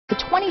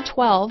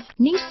2012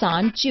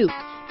 Nissan Juke.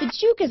 The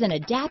Juke is an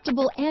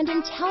adaptable and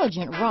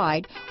intelligent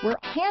ride where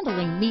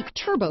handling meets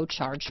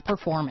turbocharged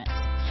performance.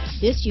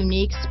 This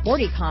unique,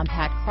 sporty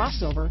compact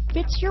crossover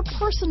fits your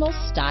personal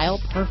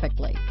style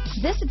perfectly.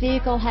 This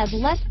vehicle has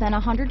less than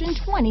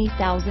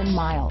 120,000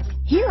 miles.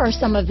 Here are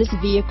some of this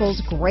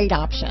vehicle's great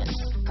options: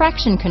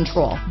 traction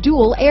control,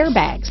 dual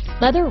airbags,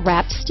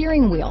 leather-wrapped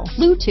steering wheel,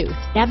 Bluetooth,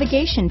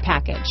 navigation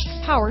package,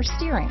 power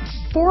steering,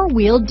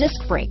 four-wheel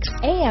disc brakes,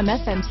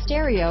 AM/FM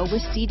stereo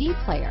with CD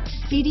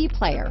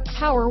player,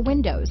 power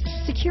windows,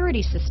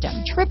 security system,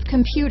 trip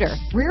computer,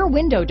 rear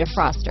window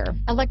defroster,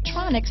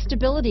 electronic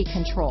stability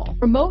control,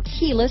 remote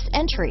keyless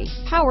entry,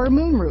 power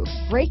moonroof,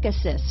 brake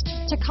assist,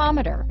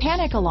 tachometer,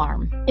 panic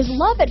alarm. Is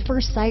love at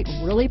first sight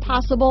really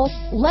possible?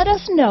 Let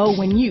us know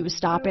when you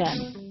stop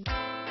in.